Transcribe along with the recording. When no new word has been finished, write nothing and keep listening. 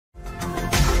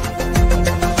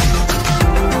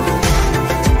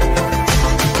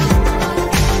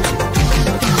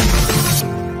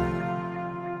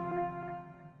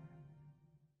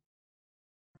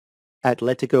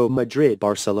Atletico Madrid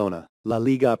Barcelona, La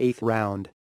Liga 8th round.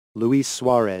 Luis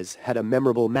Suarez had a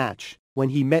memorable match when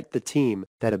he met the team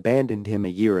that abandoned him a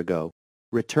year ago.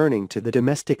 Returning to the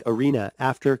domestic arena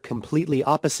after completely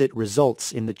opposite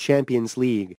results in the Champions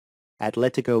League,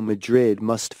 Atletico Madrid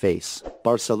must face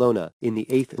Barcelona in the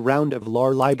 8th round of La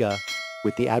Liga.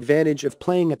 With the advantage of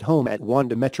playing at home at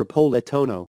Wanda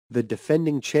Metropolitano, the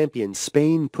defending champion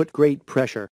Spain put great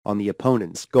pressure on the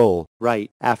opponent's goal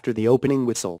right after the opening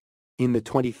whistle. In the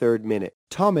 23rd minute,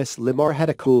 Thomas Lemar had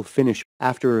a cool finish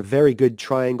after a very good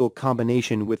triangle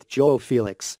combination with João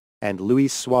Felix and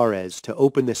Luis Suarez to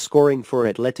open the scoring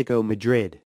for Atletico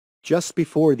Madrid. Just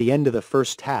before the end of the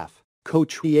first half,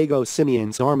 coach Diego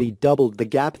Simeone's army doubled the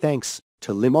gap thanks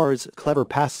to Lemar's clever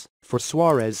pass for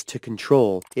Suarez to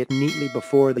control it neatly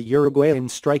before the Uruguayan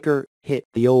striker hit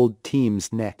the old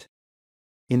team's net.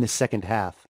 In the second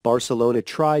half, Barcelona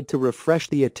tried to refresh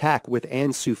the attack with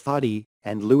Ansu Fati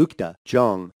and Luuk de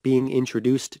Jong being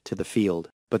introduced to the field,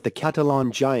 but the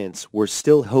Catalan giants were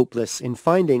still hopeless in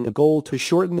finding a goal to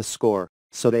shorten the score,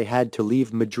 so they had to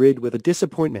leave Madrid with a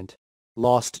disappointment.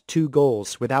 Lost 2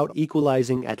 goals without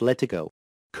equalizing Atletico.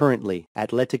 Currently,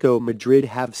 Atletico Madrid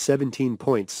have 17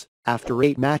 points after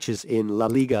 8 matches in La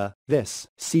Liga this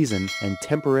season and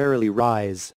temporarily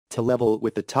rise to level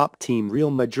with the top team Real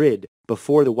Madrid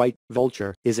before the White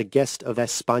Vulture is a guest of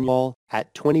Espanyol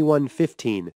at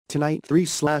 21:15 tonight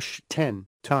 3/10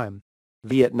 time.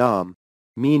 Vietnam.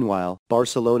 Meanwhile,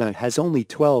 Barcelona has only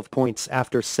 12 points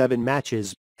after 7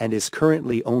 matches and is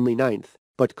currently only 9th,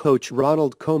 but coach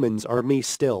Ronald Koeman's army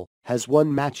still has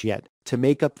 1 match yet to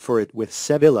make up for it with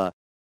Sevilla